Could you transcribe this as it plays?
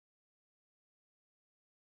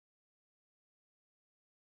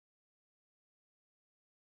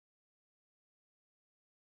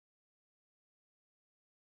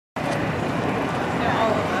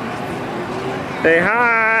Say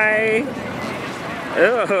hi.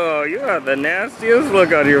 Oh, you have the nastiest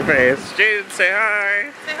look on your face. Jaden, say hi.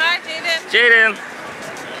 Say hi, Jaden. Jaden.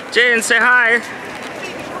 Jaden, say hi.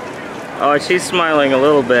 Oh, she's smiling a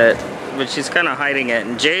little bit, but she's kind of hiding it.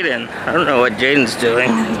 And Jaden, I don't know what Jaden's doing.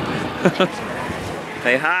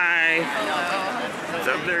 Say hi. Hello. What's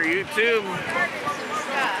up there, YouTube?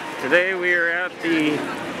 Today we are at the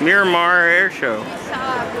Miramar Airshow. We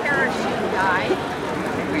saw a parachute guy.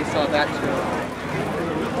 We saw that too.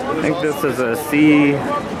 I think this is a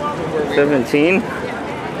C-17.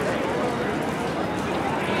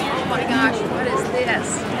 Oh my gosh, what is this?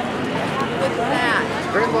 Look at that.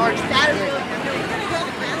 Very large. That is really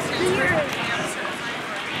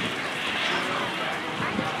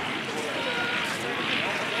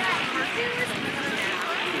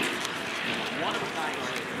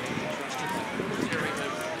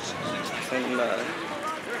Some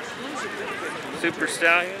Super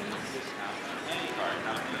Stallions.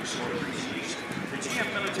 The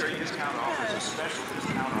GM Military Discount offers a special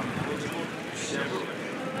discount on eligible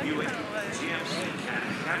Chevrolet, Buick, GMC,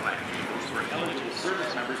 and Cadillac vehicles for eligible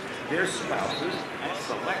service members, their spouses, and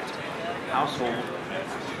select household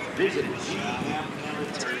members. Visit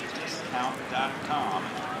gmmilitaridiscount.com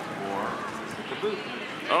or the booth.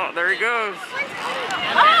 Oh, there he goes.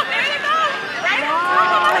 Oh, there you go. Right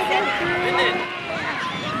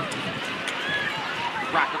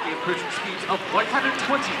Rapidly approaching speeds of 120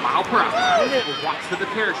 miles per hour. Watch for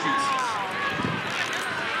the parachutes.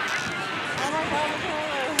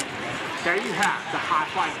 There you have the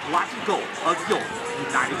high-flying black and gold of your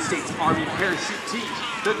United States Army parachute team,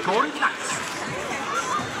 the Golden Knights.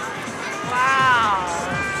 Wow.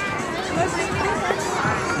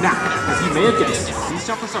 Now, as you may have guessed, these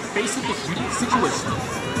jumpers are facing a unique situation.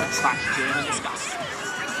 Slash jam in the sky.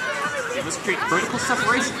 They must create vertical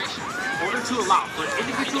separation in order to allow for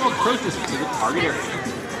individual approaches to the target area.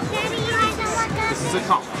 This is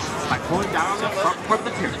accomplished by pulling down on the front part of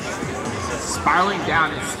the parachute, spiraling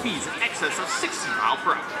down at speeds in excess of 60 miles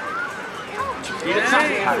per hour. Need a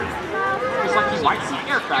jumping pattern, just like you might see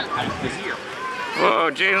aircraft having this year.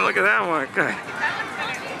 Whoa, Jaden, look at that one. Good.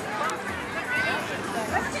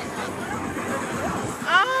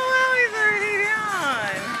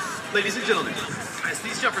 Ladies and gentlemen, as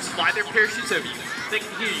these jumpers fly their parachutes over you, they can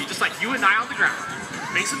hear you just like you and I on the ground.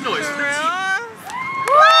 Make some noise for the team.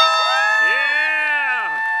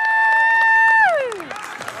 Yeah!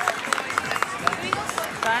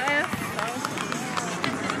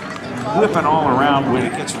 Whipping all around when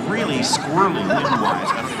it gets really squirrely wind-wise.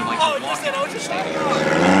 I don't even like to walk in the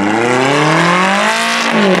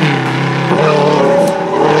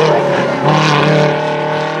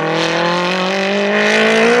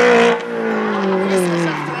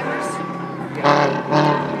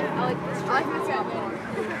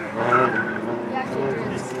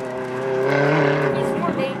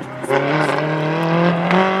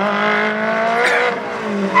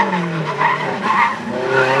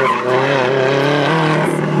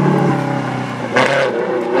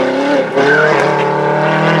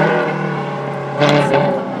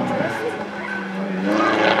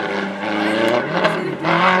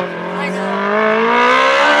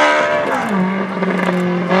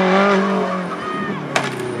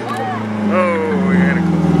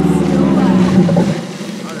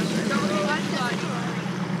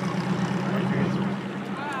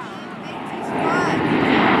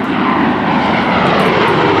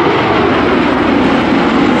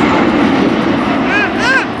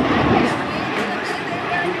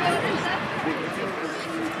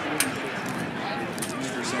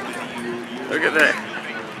Look at that.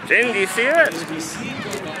 Jaden, do you see it?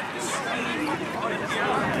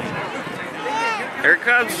 Here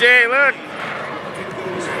comes Jay, look.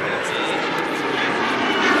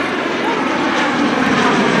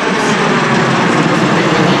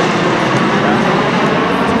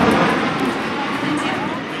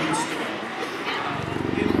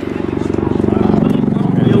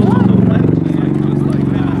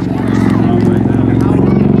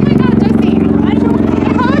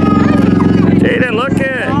 Jaden, look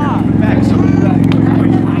it.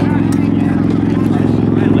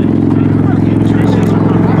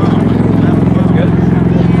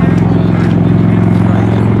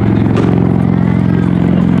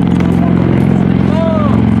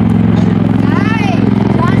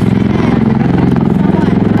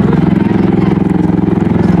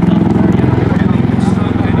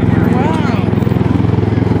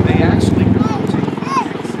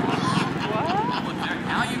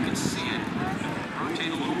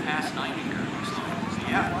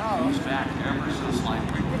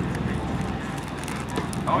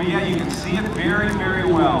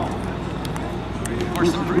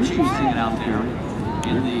 crew singing out there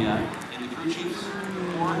in the crew.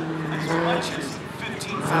 As much as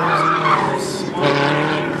 15,000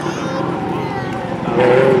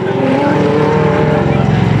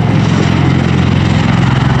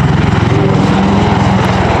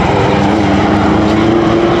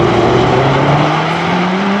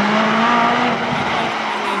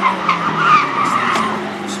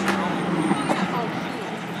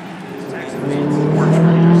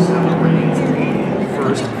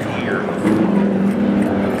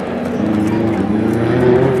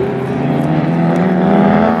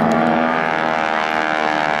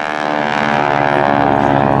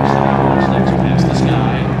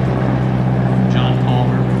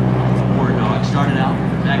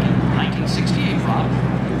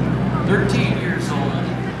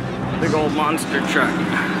 Big old monster truck.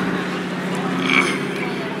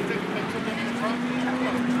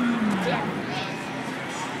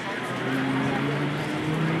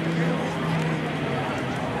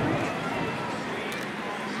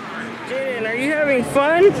 Jaden, are you having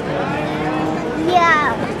fun?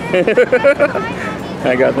 Yeah.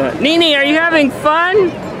 I got that. Nini, are you having fun?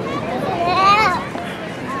 Yeah.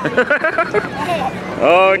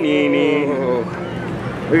 Oh, Nini.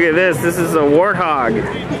 Look at this. This is a warthog.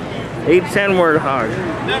 810 warthog.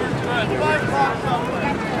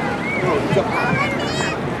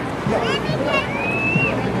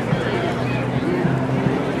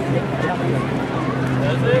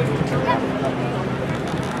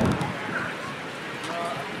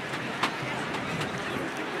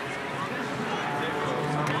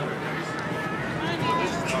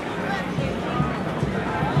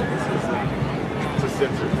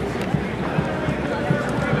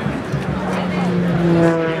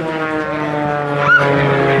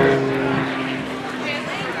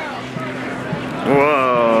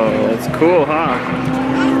 Whoa, that's cool, huh?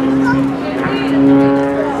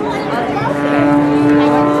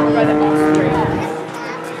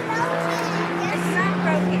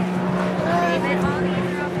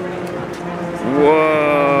 Whoa.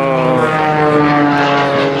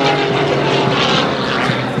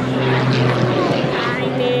 Hi,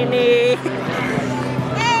 Nene.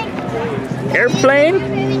 Airplane?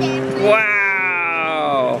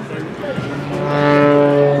 Wow.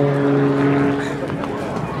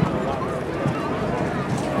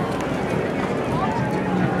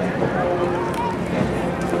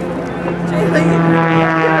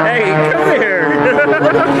 Hey, come here.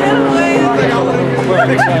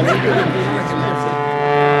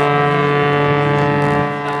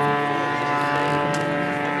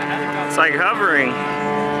 It's like hovering.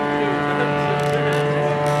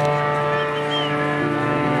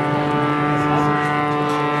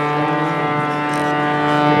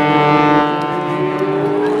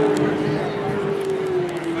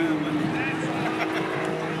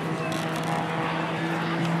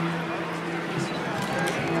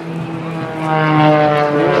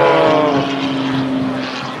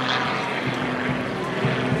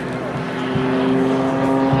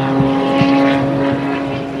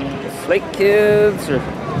 Lake kids are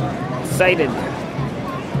excited.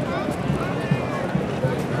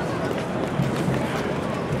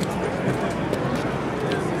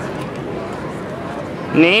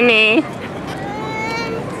 Nene,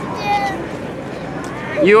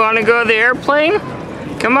 you want to go to the airplane?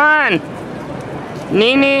 Come on.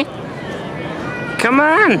 Nene, come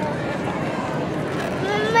on.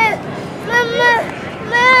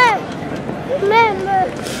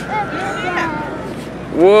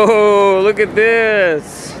 Whoa, look at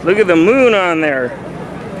this. Look at the moon on there.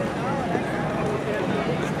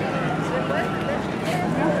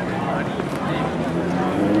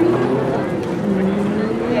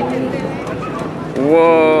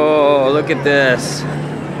 Whoa, look at this.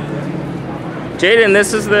 Jaden,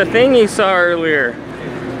 this is the thing you saw earlier.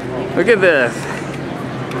 Look at this.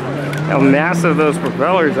 How massive those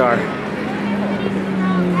propellers are.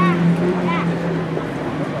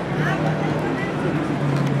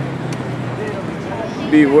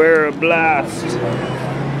 Beware a blast.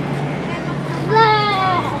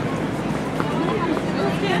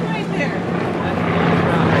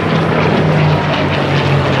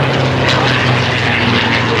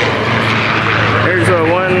 There's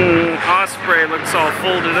one Osprey, looks all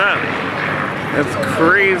folded up. That's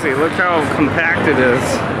crazy. Look how compact it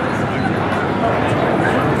is.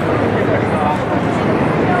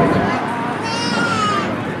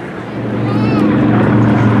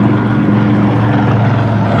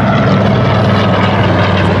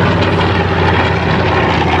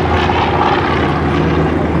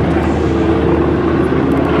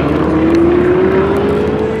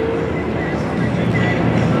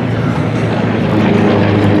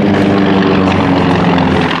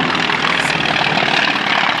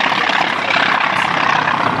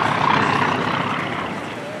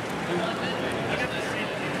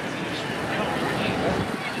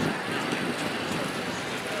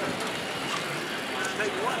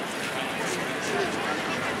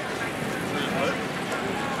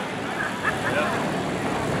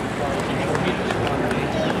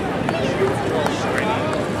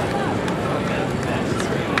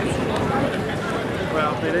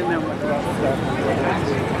 Well, they didn't know much about stuff.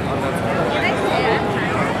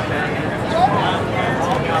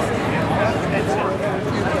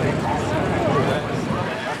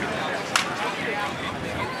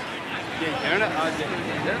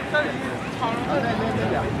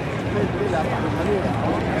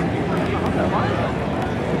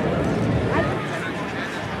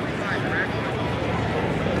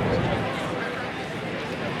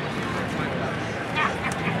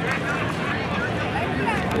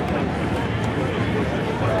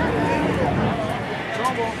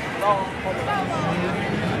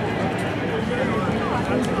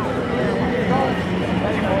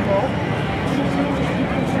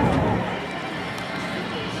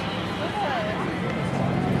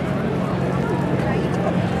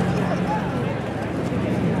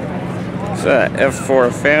 It's that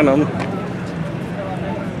F4 Phantom.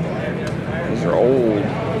 These are old.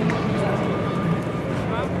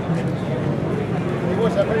 It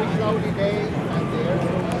was a very cloudy day and the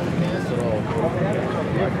airport was canceled.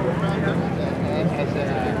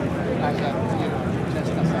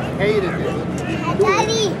 Hated it.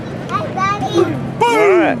 Daddy! Daddy!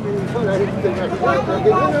 What? La gente se fue a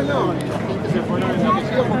la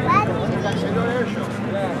televisión porque se canceló el Airshow.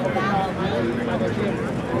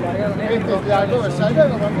 Este trató de salir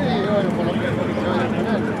como a mí y bueno, por lo menos se va a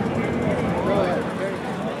poner.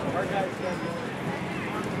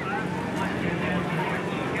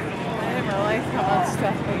 I didn't realize how much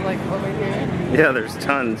stuff was like over here. Yeah, there's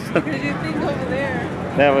tons. What did you think over there?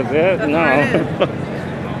 That was it? That's No.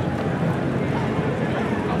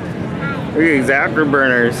 Look at these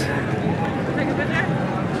afterburners. Take a picture?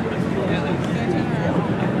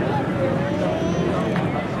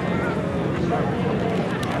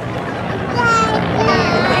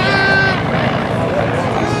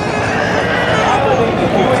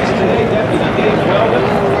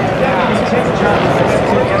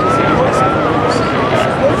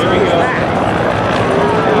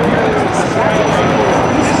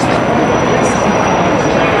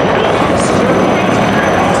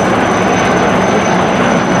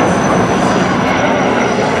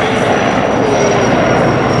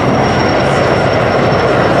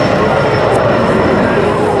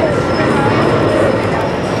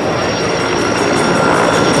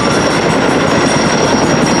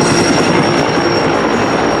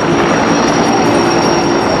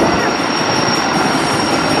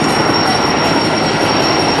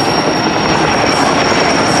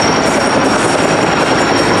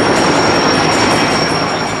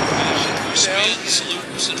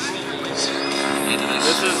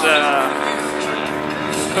 This is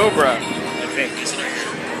Cobra, I think. You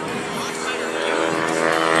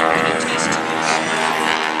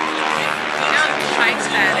know what price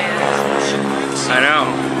that is? I know.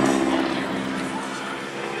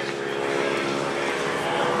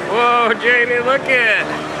 Whoa, JD, look it!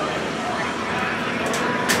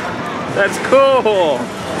 That's cool!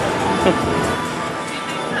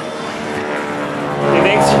 You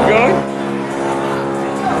think she's going?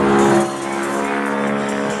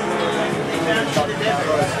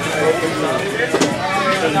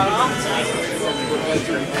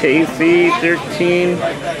 KC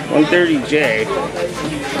 13130J.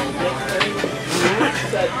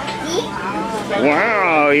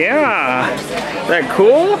 Wow, yeah. Is that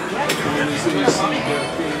cool?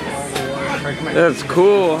 That's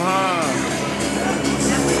cool, huh?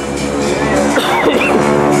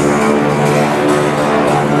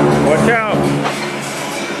 Watch out.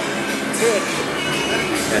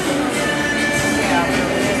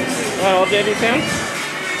 Oh, did he Sam?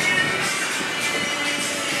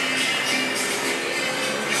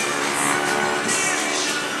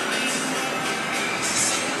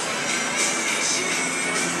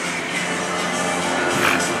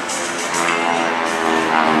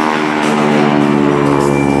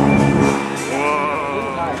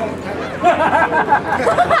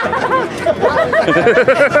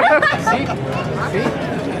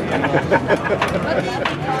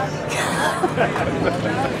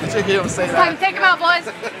 You don't say that. Time, take him out, boys.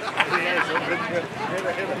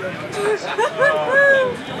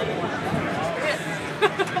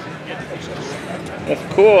 That's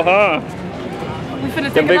cool, huh? We finna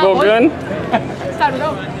The take big him out, old boys. gun? It's time to go.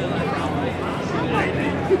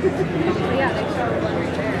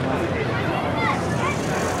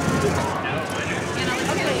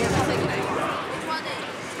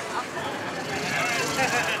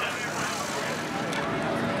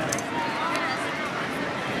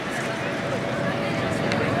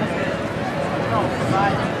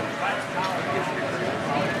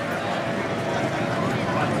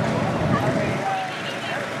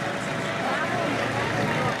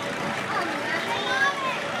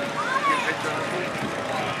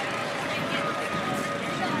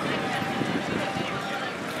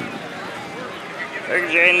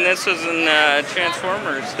 like, Jane, this was in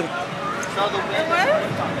Transformers. What?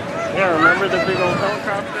 Yeah, remember the big old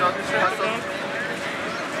helicopter?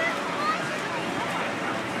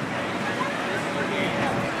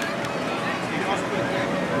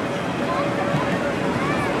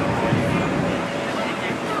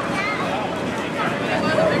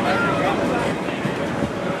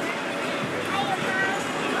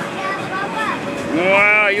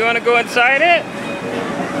 Wow, you want to go inside it?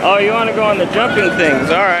 Oh, you want to go on the jumping things,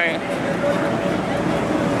 alright.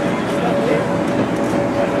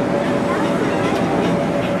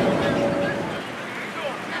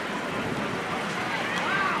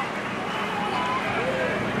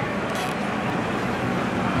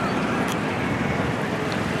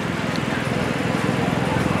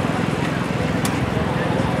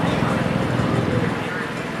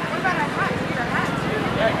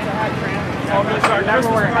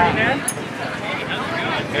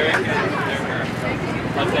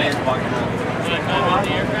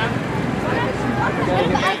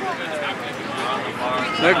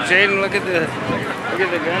 Look, Jaden, look at the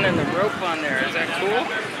gun and the rope on there. Is that cool?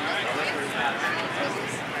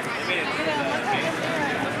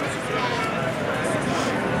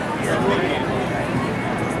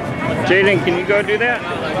 Jaden, can you go do that?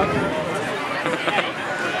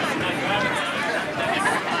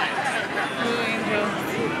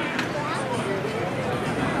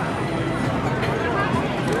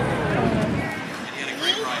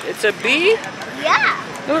 It's a bee? Yeah.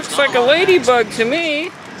 It looks like a ladybug to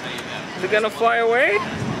me. Is it gonna fly away?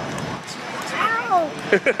 Ow.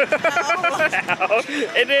 Ow.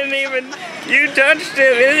 It didn't even, you touched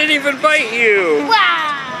it, it didn't even bite you.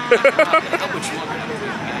 Wow.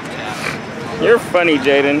 You're funny,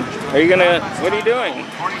 Jaden. Are you gonna, what are you doing?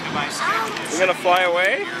 You gonna fly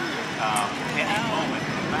away?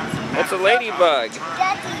 That's a ladybug.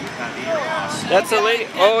 That's a lady,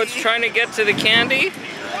 oh, it's trying to get to the candy?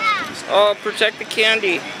 Oh, protect the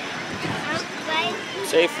candy.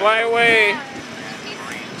 Say fly away.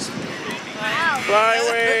 Fly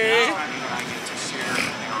away.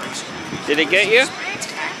 Did it get you?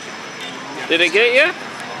 Did it get you?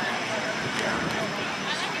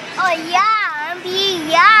 Oh yeah,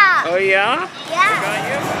 yeah. Oh yeah? Yeah. It got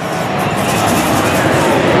you?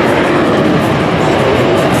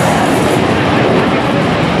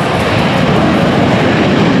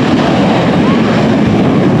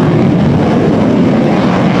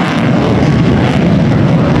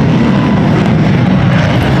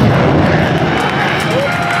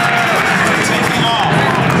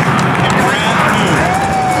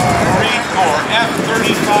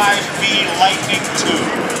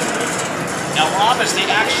 As the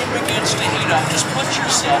action begins to heat up, just put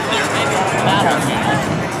yourself there, maybe on a battlefield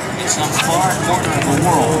in some far corner of the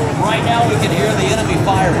world. Right now we can hear the enemy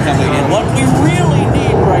fire coming in. What we really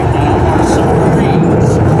need right now are some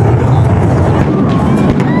Marines.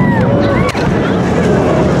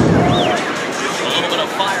 A little bit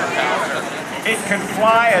of firepower. It can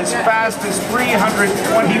fly as fast as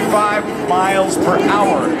 325 miles per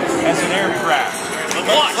hour as an aircraft.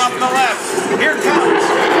 Look from the left. Here it comes.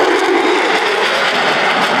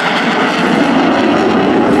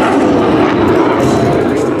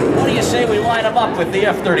 Say we line them up with the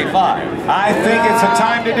F-35. I think it's a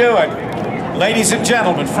time to do it. Ladies and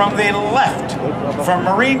gentlemen, from the left, from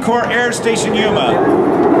Marine Corps Air Station Yuma,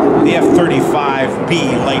 the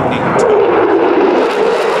F-35B Lightning II.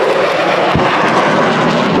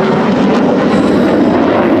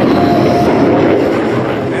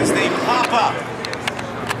 As they pop up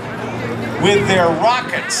with their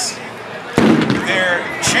rockets, their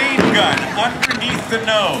chain gun underneath the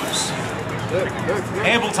nose,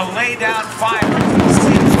 able to lay down fire.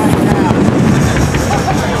 See it right now.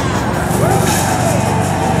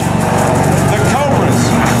 The Cobras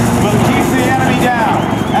will keep the enemy down.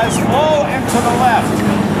 As low and to the left,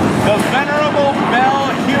 the venerable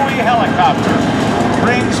Bell Huey helicopter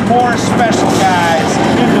brings more special guys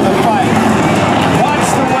into the fight.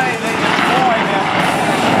 Watch the way they deploy them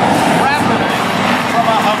rapidly from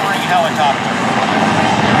a hovering helicopter.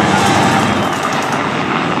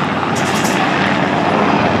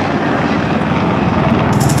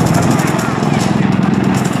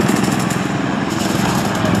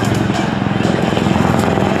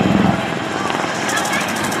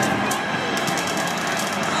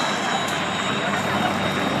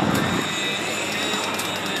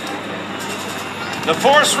 The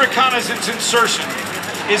force reconnaissance insertion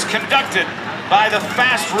is conducted by the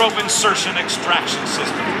fast rope insertion extraction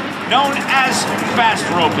system, known as fast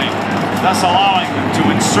roping, thus allowing them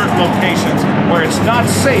to insert locations where it's not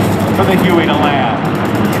safe for the Huey to land.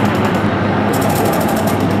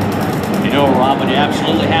 You know, Robin, you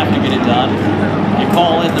absolutely have to get it done. You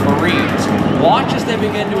call in the Marines. Watch as they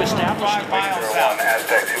begin to establish 5 miles south.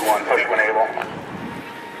 Aztec 2-1, push when able.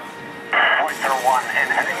 0.01 and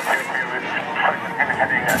heading to and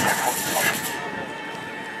heading at 10.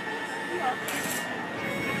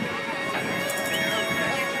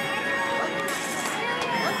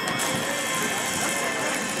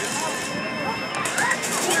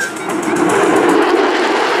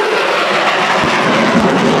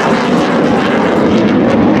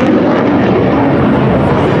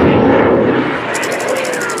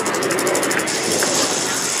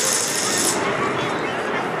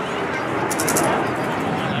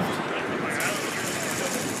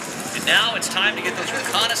 Now it's time to get those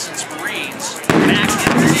reconnaissance Marines back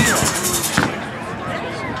in the field.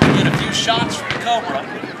 Get a few shots from the Cobra.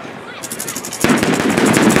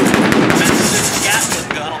 The Gatling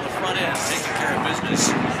gun on the front end, taking care of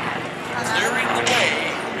business. Clearing the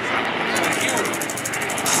way for Huey.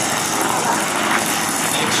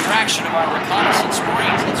 The extraction of our reconnaissance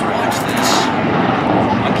Marines. Let's watch this.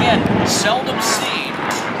 Again, seldom seen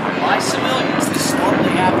by civilians. This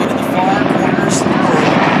normally happen in the far corners of the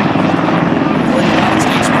world.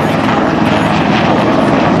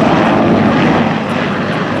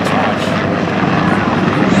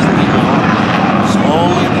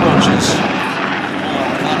 Slowly approaches.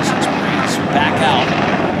 Reconnaissance Marines back out.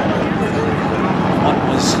 What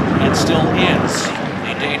was and still is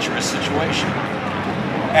a dangerous situation.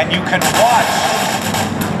 And you can watch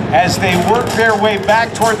as they work their way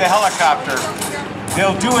back toward the helicopter.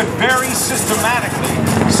 They'll do it very systematically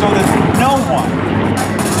so that no one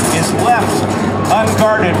is left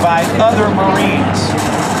unguarded by other Marines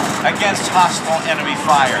against hostile enemy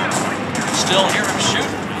fire. Still hear him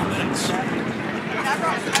shooting.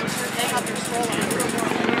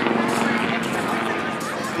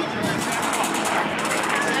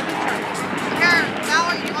 Here,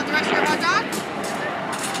 now you want the rest of your hot dog?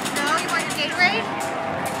 No, you want your Gatorade?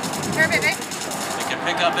 Here, baby. They can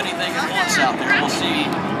pick up anything it wants out there. We'll see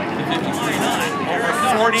the 5039. Over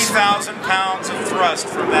 40,000 pounds of thrust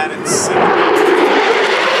from that incinerator.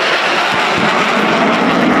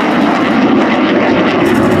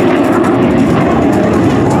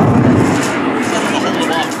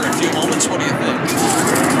 What do you think?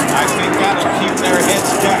 I think that'll keep their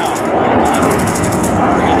heads down.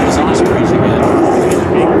 Bring those Ospreys again.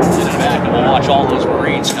 Get it back, and we'll watch all those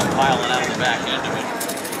Marines come piling out the back end of it.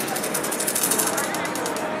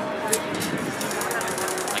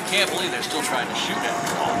 I can't believe they're still trying to shoot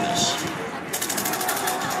after all this.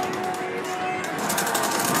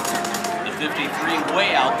 The 53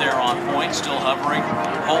 way out there on point, still hovering,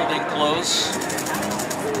 holding close.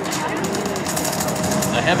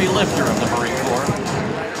 The heavy lifter of the Marine Corps,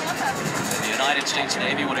 the United States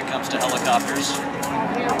Navy when it comes to helicopters.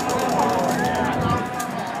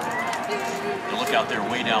 You look out there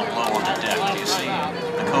way down low on the deck. Do you see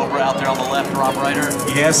the Cobra out there on the left, Rob Ryder?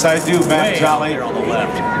 Yes, I do, Matt Jolly. There on the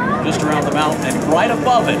left, just around the mountain, and right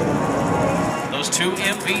above it, those two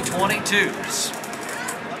MV-22s.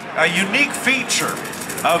 A unique feature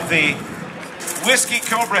of the Whiskey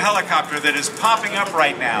Cobra helicopter that is popping up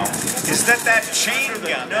right now is that chain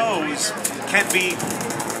gun nose can be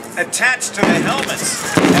attached to the helmets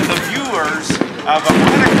and the viewers of a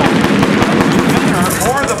medical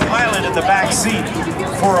or the pilot in the back seat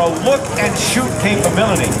for a look and shoot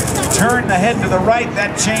capability. Turn the head to the right,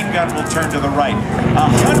 that chain gun will turn to the right.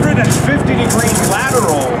 150-degree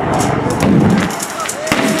lateral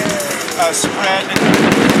spread.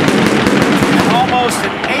 Almost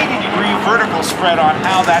an 80-degree vertical spread on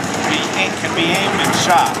how that can be aimed and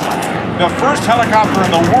shot. The first helicopter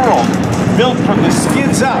in the world built from the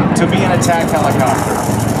skids up to be an attack helicopter.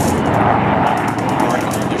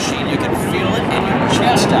 Machine, you can feel it in your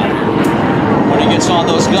chest out here when he gets on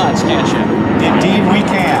those guns, can't you? Indeed we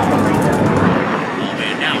can. Oh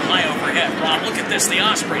man, now high overhead. Rob, look at this. The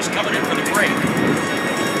Ospreys coming in for the break.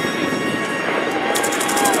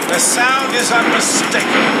 The sound is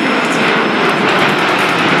unmistakable.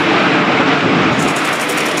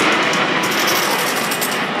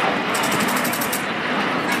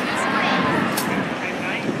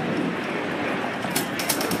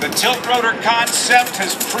 The tilt rotor concept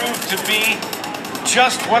has proved to be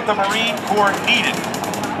just what the Marine Corps needed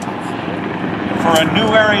for a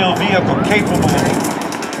new aerial vehicle capable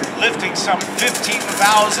of lifting some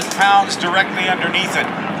 15,000 pounds directly underneath it,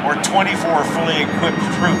 or 24 fully equipped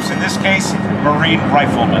troops, in this case, Marine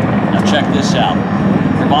riflemen. Now check this out.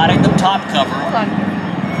 Providing them top cover,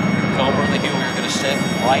 Cobra and the Huey are going to sit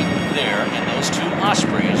right there, and those two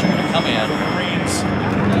Ospreys are going to come in. Marines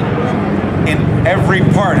in Every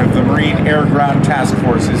part of the Marine Air Ground Task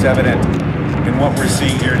Force is evident in what we're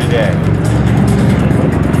seeing here today.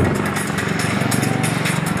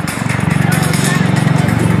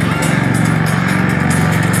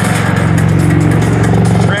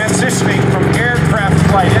 Transitioning from aircraft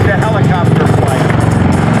flight into helicopter flight,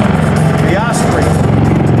 the Osprey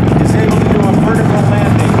is able to do a vertical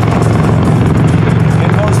landing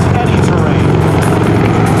in most any terrain.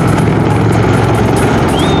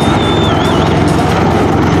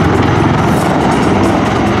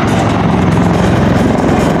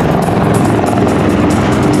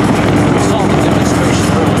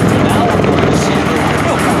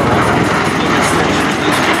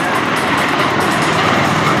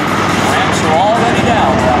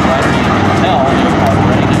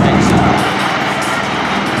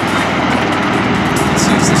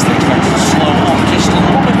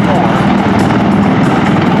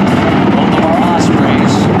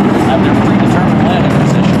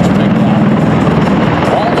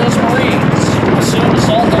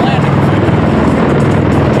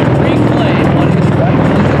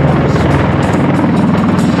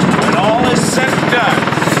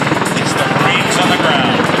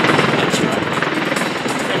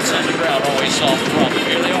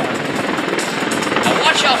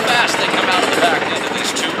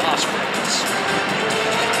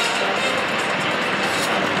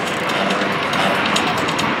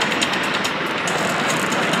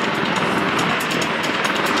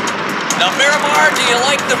 Now, Miramar, do you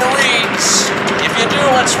like the Marines? If you do,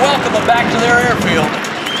 let's welcome them back to their airfield.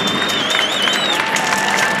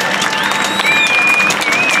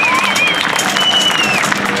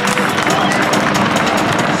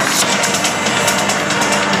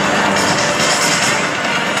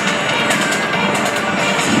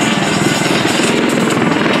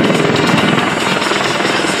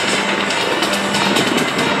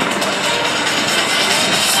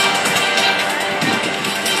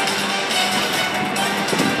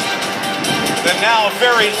 Now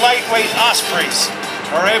very lightweight Ospreys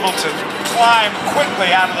are able to climb quickly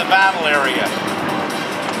out of the battle area.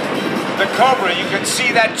 The Cobra, you can see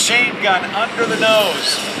that chain gun under the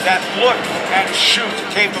nose, that look and shoot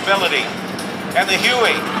capability. And the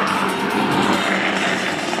Huey.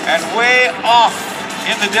 And way off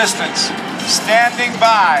in the distance, standing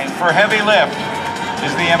by for heavy lift,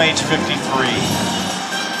 is the MH-53.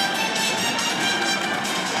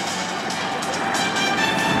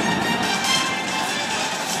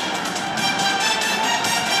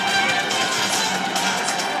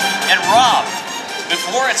 And Rob,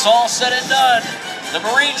 before it's all said and done, the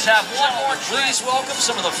Marines have one more. Please welcome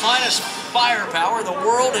some of the finest firepower the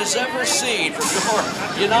world has ever seen from your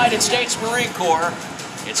United States Marine Corps.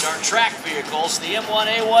 It's our track vehicles, the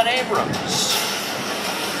M1A1 Abrams.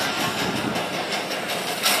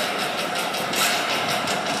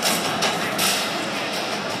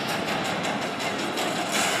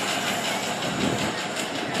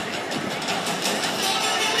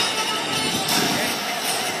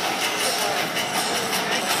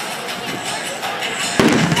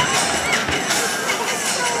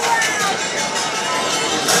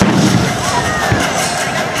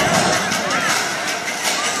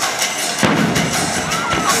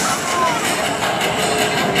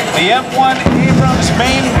 The M1 Abrams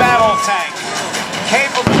main battle tank,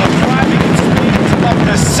 capable of driving its wings up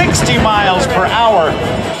to 60 miles per hour,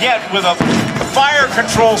 yet with a fire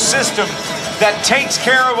control system that takes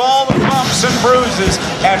care of all the bumps and bruises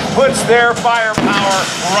and puts their firepower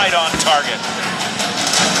right on target.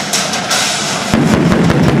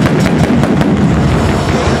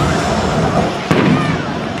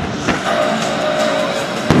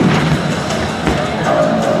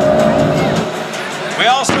 We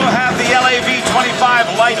also have the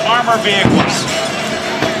LAV-25 light armor vehicles.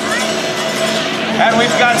 And we've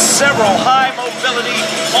got several high-mobility,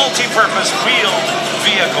 multi-purpose wheeled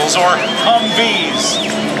vehicles, or Humvees.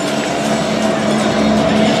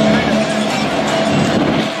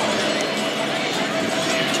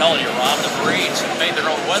 I'm telling you, Rob, the Marines have made their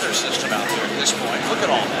own weather system out there at this point. Look at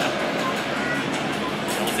all that.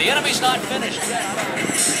 Well, if the enemy's not finished yet,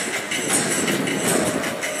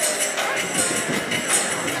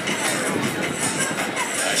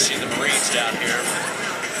 I see the Marines down here.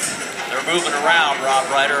 They're moving around, Rob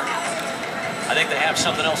Ryder. I think they have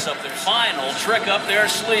something else up there. Final trick up their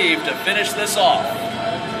sleeve to finish this off.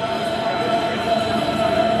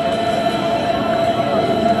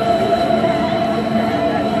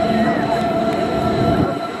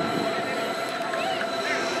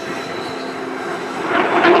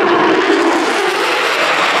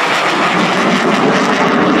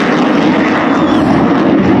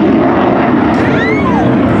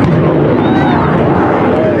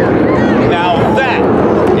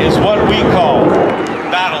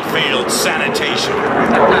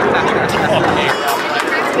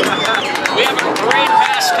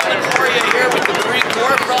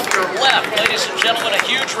 gentlemen, a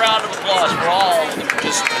huge round of applause for all of the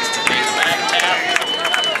participants today in the Mag Tap.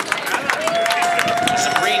 As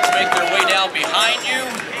the Marines make their way down behind you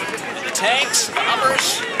in the tanks, the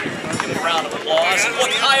Hummers, give them a round of applause and look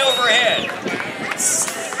high overhead.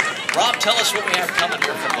 Rob, tell us what we have coming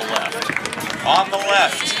here from the left. On the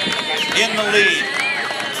left, in the lead,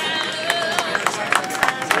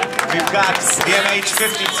 we've got the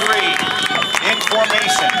MH-53 in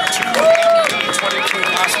formation, 2 MD-22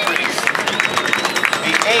 Ospreys,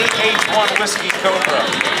 the AH-1 Whiskey Cobra,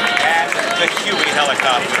 and the Huey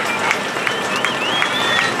helicopter.